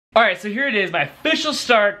Alright, so here it is, my official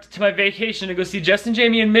start to my vacation to go see Jess and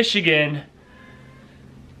Jamie in Michigan.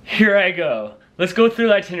 Here I go. Let's go through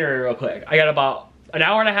the itinerary real quick. I got about an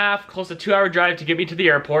hour and a half, close to 2 hour drive to get me to the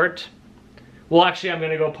airport. Well, actually, I'm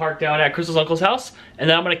gonna go park down at Crystal's uncle's house, and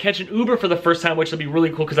then I'm gonna catch an Uber for the first time, which will be really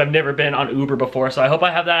cool because I've never been on Uber before. So I hope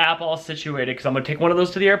I have that app all situated because I'm gonna take one of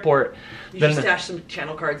those to the airport. You should stash some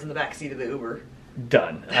channel cards in the back seat of the Uber.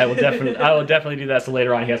 Done. I will definitely do that. So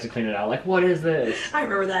later on, he has to clean it out. Like, what is this? I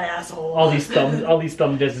remember that asshole. All these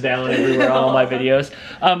thumb discs down everywhere on all my videos.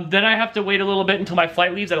 Then I have to wait a little bit until my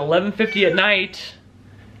flight leaves at 11:50 at night.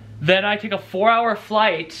 Then I take a 4-hour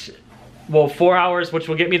flight. Well, 4 hours, which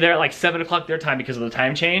will get me there at like 7 o'clock their time because of the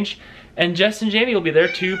time change. And Jess and Jamie will be there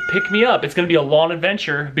to pick me up. It's gonna be a long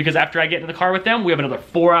adventure because after I get in the car with them, we have another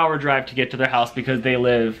 4-hour drive to get to their house because they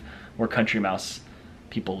live where Country Mouse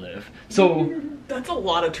people live. So that's a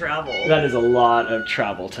lot of travel. That is a lot of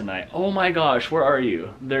travel tonight. Oh my gosh, where are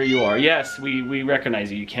you? There you are. Yes, we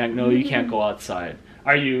recognize you. You can't go outside.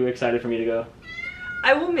 Are you excited for me to go?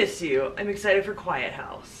 I will miss you. I'm excited for quiet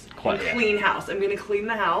house. Clean house. I'm gonna clean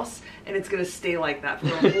the house and it's gonna stay like that for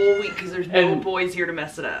a whole week because there's no boys here to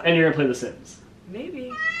mess it up. And you're gonna play The Sims.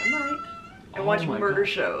 Maybe. I might. And watch murder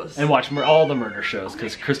shows. And watch all the murder shows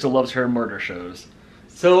because Crystal loves her murder shows.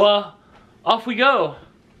 So off we go.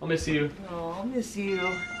 I'll miss you. Oh, I'll miss you.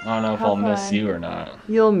 I don't know if I'll miss you or not.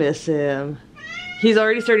 You'll miss him. He's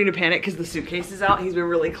already starting to panic because the suitcase is out. He's been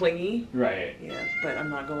really clingy. Right. Yeah, but I'm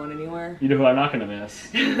not going anywhere. You know who I'm not gonna miss?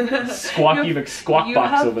 Squawky McSquawk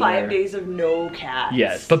Box over there. You have 5 days of no cats.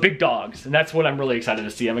 Yes, but big dogs, and that's what I'm really excited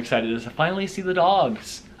to see. I'm excited to finally see the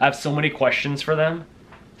dogs. I have so many questions for them.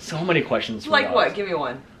 So many questions for them. Like what? Give me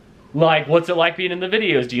one. Like, what's it like being in the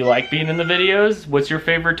videos? Do you like being in the videos? What's your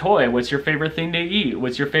favorite toy? What's your favorite thing to eat?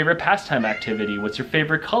 What's your favorite pastime activity? What's your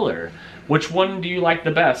favorite color? Which one do you like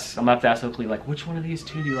the best? I'm gonna have to ask Oakley, like, which one of these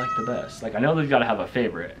two do you like the best? Like, I know they've gotta have a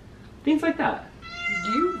favorite. Things like that.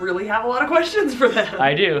 You really have a lot of questions for them.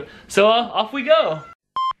 I do. So, off we go.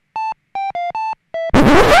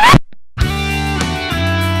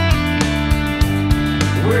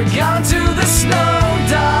 We're going to the Snow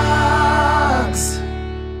Dogs.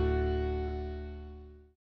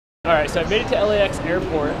 Alright, so I made it to LAX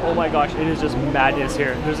airport. Oh my gosh, it is just madness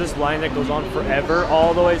here. There's this line that goes on forever,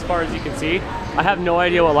 all the way as far as you can see. I have no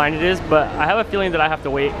idea what line it is, but I have a feeling that I have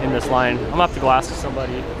to wait in this line. I'm gonna have to go ask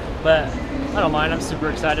somebody, but I don't mind. I'm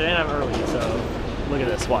super excited and I'm early, so look at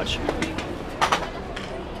this, watch.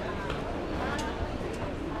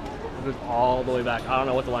 It goes all the way back. I don't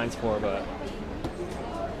know what the line's for, but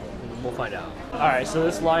we'll find out. Alright, so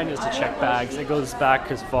this line is to check bags. It goes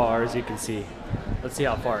back as far as you can see. Let's see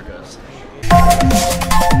how far it goes.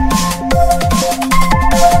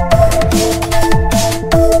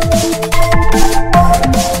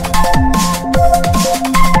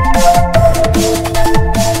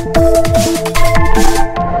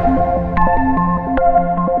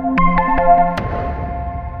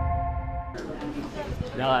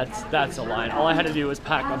 Now that's a line. All I had to do was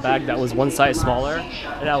pack a bag that was one size smaller,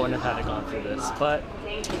 and I wouldn't have had to go through this. But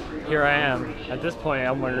here I am. At this point,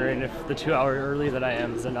 I'm wondering if the 2 hour early that I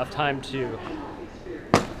am is enough time to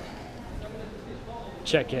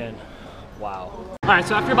check in. Wow. All right,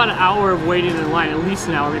 so after about an hour of waiting in line, at least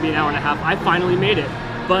an hour, maybe an hour and a half, I finally made it.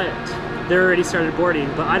 But they already started boarding,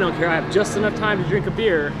 but I don't care. I have just enough time to drink a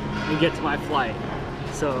beer and get to my flight.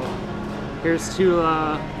 So here's to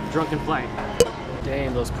drunken flight.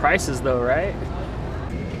 Dang, those prices though, right?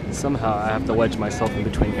 Somehow I have to wedge myself in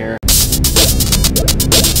between here.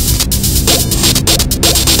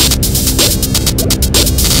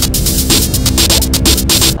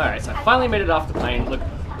 Alright, so I finally made it off the plane. Look,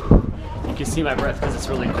 you can see my breath because it's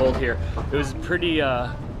really cold here. It was a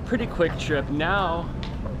pretty quick trip. Now,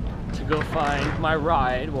 to go find my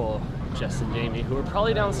ride, well, Jess and Jamie, who are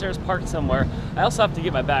probably downstairs parked somewhere. I also have to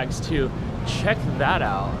get my bags too. Check that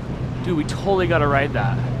out. Dude, we totally gotta ride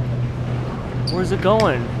that. Where's it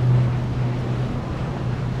going?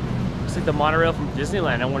 Looks like the monorail from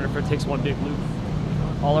Disneyland. I wonder if it takes one big loop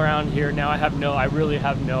all around here. Now I really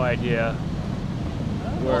have no idea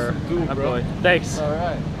where I'm going. Thanks. All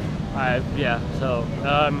right. Yeah, so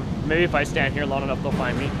maybe if I stand here long enough, they'll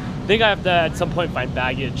find me. I think I have to at some point find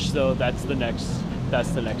baggage, so that's the next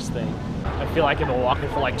thing. I feel like I've been walking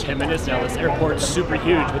for like 10 minutes now. This airport's super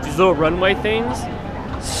huge, but these little runway things,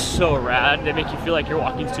 so rad. They make you feel like you're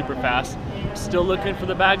walking super fast. Still looking for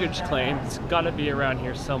the baggage claim. It's gotta be around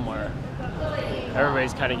here somewhere.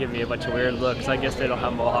 Everybody's kind of giving me a bunch of weird looks. I guess they don't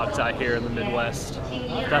have mohawks out here in the Midwest.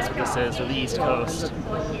 That's what this is, or the East Coast.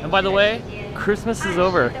 And by the way, Christmas is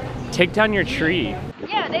over. Take down your tree.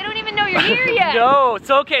 Yeah, they don't even know you're here yet. No,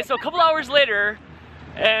 it's okay. So a couple hours later,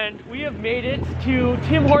 And we have made it to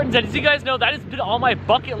Tim Hortons, and as you guys know, that has been on my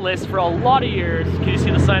bucket list for a lot of years. Can you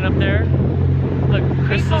see the sign up there? Look,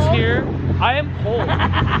 Chris is here. I am cold.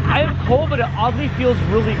 I am cold, but it oddly feels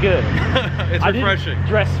really good. It's refreshing. I didn't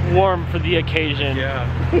dress warm for the occasion. Yeah.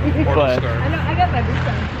 But I know, I got my boots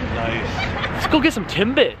on. Nice. let's go get some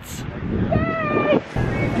Timbits.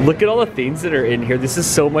 Look at all the things that are in here. This is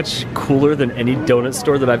so much cooler than any donut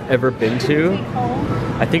store that I've ever been to.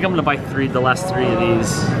 I think I'm gonna buy the last three of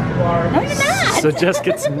these. No, you're not. So Jess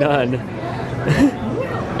gets none.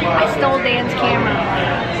 I stole Dan's camera.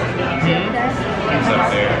 It's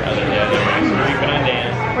up there. Creeping on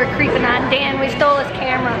Dan. We're creeping on Dan. We stole his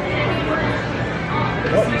camera.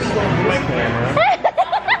 What? You stole my camera?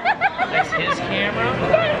 That's his camera?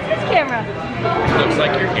 Yeah, it's his camera. Looks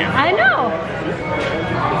like your camera. I know.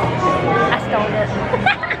 I stole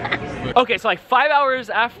it. Okay, so like 5 hours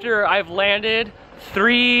after I've landed,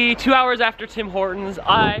 2 hours after Tim Hortons,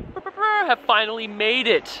 I have finally made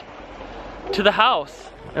it to the house.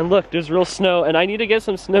 And look, there's real snow, and I need to get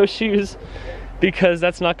some snowshoes because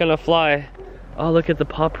that's not gonna fly. Oh, look at the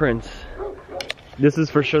paw prints. This is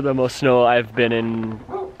for sure the most snow I've been in.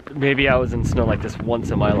 Maybe I was in snow like this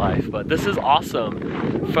once in my life, but this is awesome.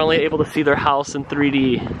 Finally able to see their house in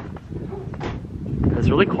 3D. It's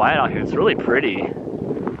really quiet out here. It's really pretty.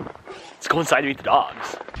 Let's go inside to meet the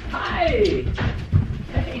dogs. Hi!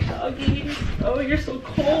 Hey, doggies. Oh, you're so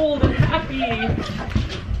cold and happy.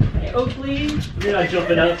 Hey, Oakley. You're not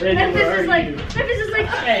jumping out there. Memphis is like,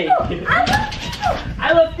 Hey.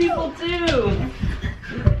 I love people too.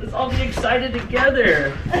 Let's all be excited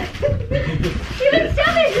together. even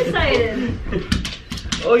Sammy's excited.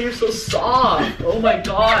 Oh, you're so soft. Oh my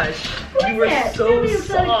gosh. You were so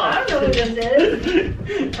soft. I don't know who this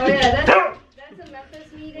is. Oh yeah, that's a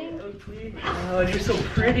Memphis meeting. Oh, and you're so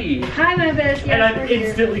pretty. Hi Memphis. Yes, And I'm we're here.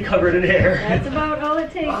 instantly covered in hair. That's about all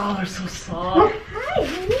it takes. Oh, they're so soft. Hi,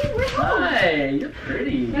 honey, we're home. Hi, you're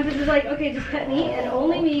pretty. Memphis is like, okay, just pet me and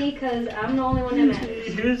only me because I'm the only one that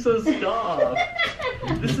matters. You're so soft.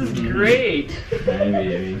 This is great. Hi,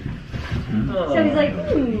 baby. Oh. So he's like,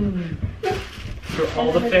 For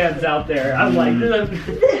all the fans out there, I'm like,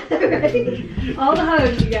 right? All the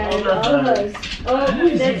hugs, you guys. All the All the hugs. Oh,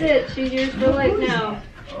 that's it. She's yours for life now.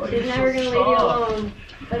 She's never gonna leave you alone.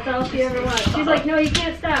 That's all she ever wants. She's like, no, you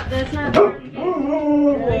can't stop. That's not part of the game.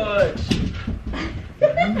 What?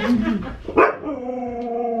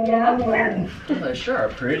 Yeah? They sure are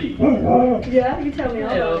pretty. Yeah, you tell me all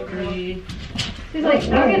Hey, about it. Oakley. She's like,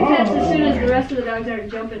 I'll get pets as soon as the rest of the dogs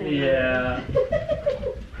aren't jumping in. Yeah.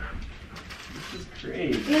 This is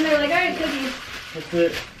great. And then they're like, alright, cookies. That's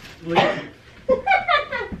it. Look at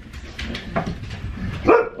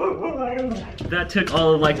that took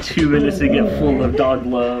all of like 2 minutes to get full of dog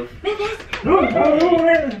love. Memphis!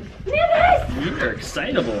 Memphis! You are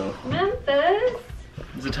excitable. Memphis!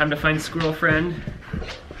 Is it time to find squirrel friend?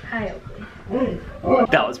 Hi, Oakley.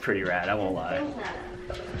 That was pretty rad, I won't lie.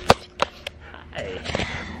 Hi.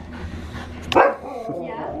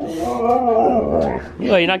 Yeah? Oh,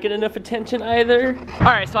 you're not getting enough attention either?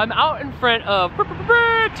 Alright, so I'm out in front of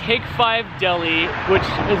Take 5 Deli, which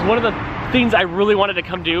is one of the things I really wanted to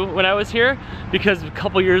come do when I was here, because a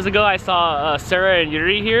couple years ago I saw Sarah and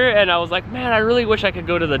Yuri here, and I was like, man, I really wish I could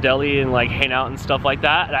go to the deli and like hang out and stuff like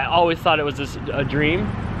that, and I always thought it was just a dream,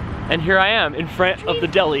 and here I am in front of the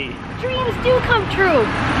deli. Dreams do come true.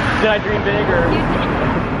 Did I dream big or? You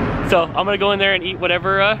did. So I'm gonna go in there and eat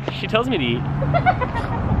whatever she tells me to eat.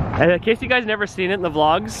 And in case you guys never seen it in the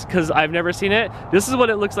vlogs, because I've never seen it, this is what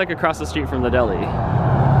it looks like across the street from the deli.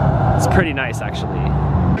 It's pretty nice, actually.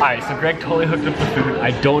 All right, so Greg totally hooked up the food.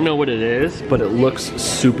 I don't know what it is, but it looks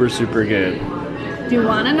super, super good. Do you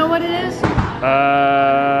want to know what it is?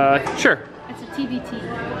 Sure. It's a TBT.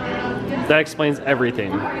 That explains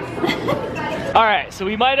everything. All right, so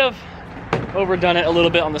we might have overdone it a little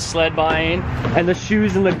bit on the sled buying, and the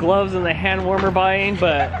shoes and the gloves and the hand warmer buying,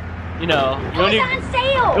 but you know. It was on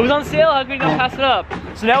sale! It was on sale, how could we not pass it up?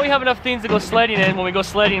 So now we have enough things to go sledding in when we go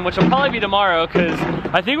sledding, which will probably be tomorrow, because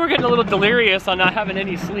I think we're getting a little delirious on not having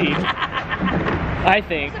any sleep. I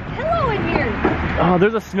think. There's a pillow in here. Oh,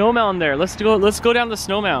 there's a snow mound there. Let's go down the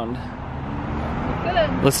snow mound.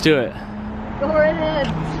 Good. Let's do it. Go right ahead.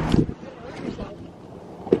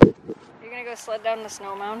 You're gonna go sled down the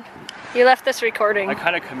snow mound? You left this recording. I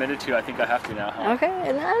kind of committed to. I think I have to now, huh? Okay,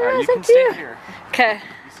 and All right, you that's can up to stay you. here. Okay.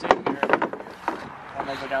 You stay here. I'm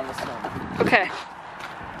gonna go down the snow mound. Okay.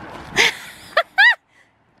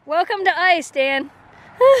 Welcome to ice, Dan.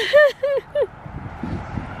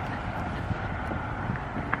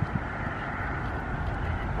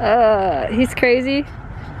 He's crazy.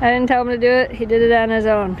 I didn't tell him to do it. He did it on his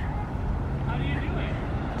own. How do you do it?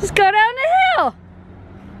 Just go down the hill.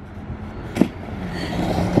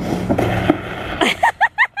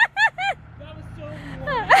 That was so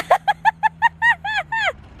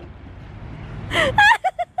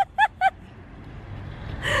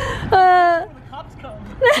the cops come.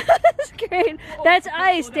 That's great. That's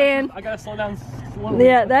ice, Dan. I gotta slow down slowly.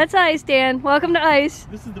 Yeah, that's ice, Dan. Welcome to ice.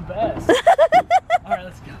 This is the best. Alright,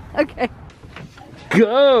 let's go. Okay.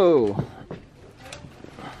 Go!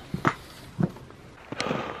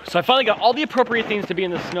 So I finally got all the appropriate things to be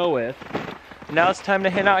in the snow with. Now it's time to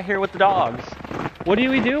hang out here with the dogs. What do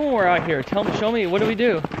we do when we're out here? Show me, what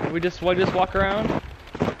do? We just walk around?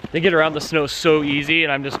 They get around the snow so easy,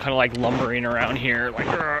 and I'm just kind of like lumbering around here, like,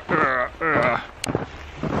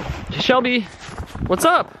 Shelby, what's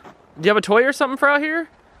up? Do you have a toy or something for out here?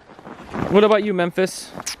 What about you,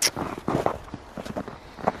 Memphis?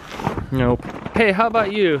 Nope. Hey, how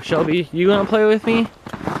about you, Shelby? You gonna play with me?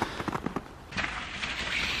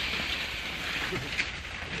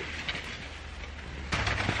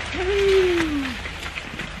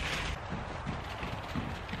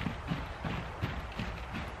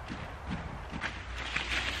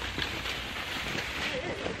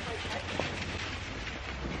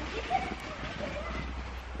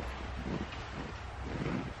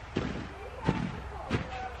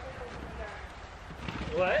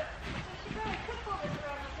 What?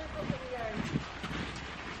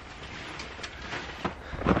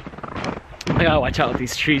 I gotta watch out with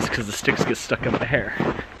these trees because the sticks get stuck in my hair.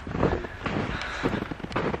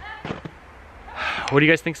 What do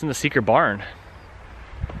you guys think's in the secret barn?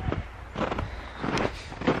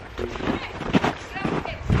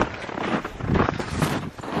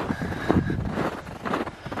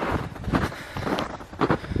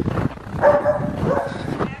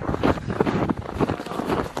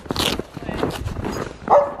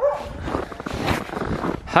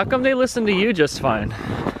 How come they listen to you just fine?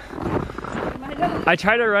 I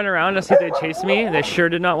tried to run around to see if they'd chase me, and they sure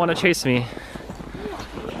did not want to chase me.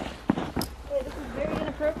 Wait, this is very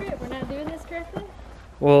inappropriate. We're not doing this correctly.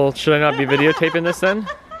 Well, should I not be videotaping this then?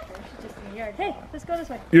 Just in the yard. Hey, let's go this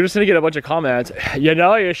way. You're just gonna get a bunch of comments. You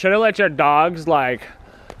know, you shouldn't let your dogs like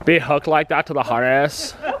be hooked like that to the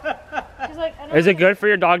harness. She's like, I don't Is it good for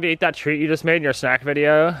your dog to eat that treat you just made in your snack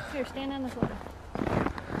video? Here, stand on this one.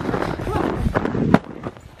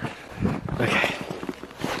 Okay.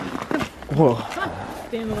 Whoa.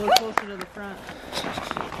 Stand a little closer to the front.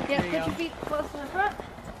 Yeah, put your feet close to the front.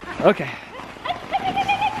 Okay.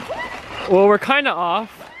 Well, we're kind of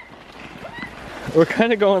off. We're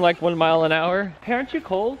kind of going like 1 mile an hour. Hey, aren't you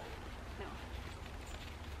cold? No.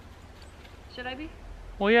 Should I be?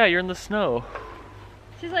 Well, yeah, you're in the snow.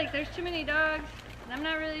 She's like, there's too many dogs, and I'm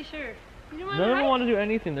not really sure. You don't want None to of them hike? want to do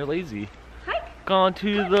anything. They're lazy. Hike? Gone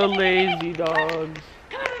to the lazy dogs.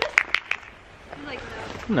 She's like,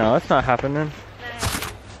 No, it's not happening. no.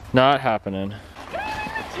 Not happening.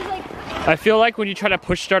 She's like, I feel like when you try to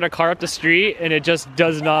push start a car up the street and it just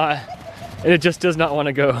does not want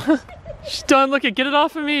to go. She's done. Look at, get it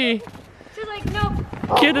off of me. she's like, nope.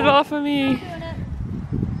 Get it off of me. Not doing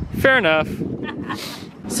it. Fair enough.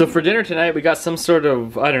 So for dinner tonight, we got some sort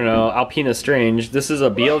of, I don't know, Alpina Strange. This is a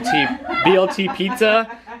BLT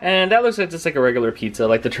pizza, and that looks like just like a regular pizza,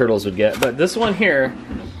 like the turtles would get. But this one here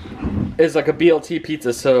is like a BLT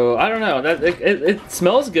pizza, so I don't know. That it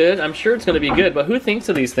smells good. I'm sure it's gonna be good, but who thinks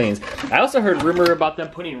of these things? I also heard rumor about them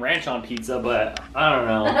putting ranch on pizza, but I don't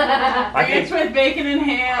know. Ranch with bacon and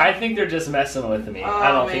ham. I think they're just messing with me. Oh,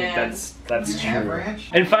 I don't man. think that's true.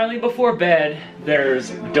 And finally, before bed,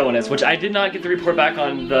 there's donuts, which I did not get to report back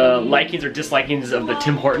on the likings or dislikings of the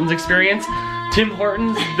Tim Hortons experience. Tim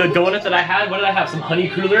Hortons, the donut that I had, what did I have? Some honey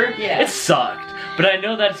cruller? Yeah. It sucked. But I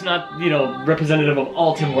know that's not, you know, representative of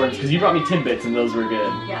all Tim Hortons, because you brought me Timbits and those were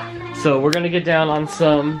good. Yeah. So we're gonna get down on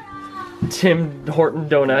some Tim Horton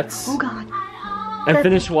donuts. Oh, God. And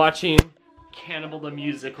finish watching Cannibal the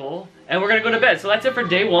Musical. And we're gonna go to bed. So that's it for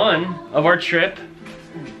day 1 of our trip.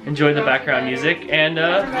 Enjoy the background music, and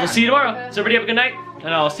we'll see you tomorrow. So everybody have a good night,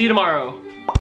 and I'll see you tomorrow.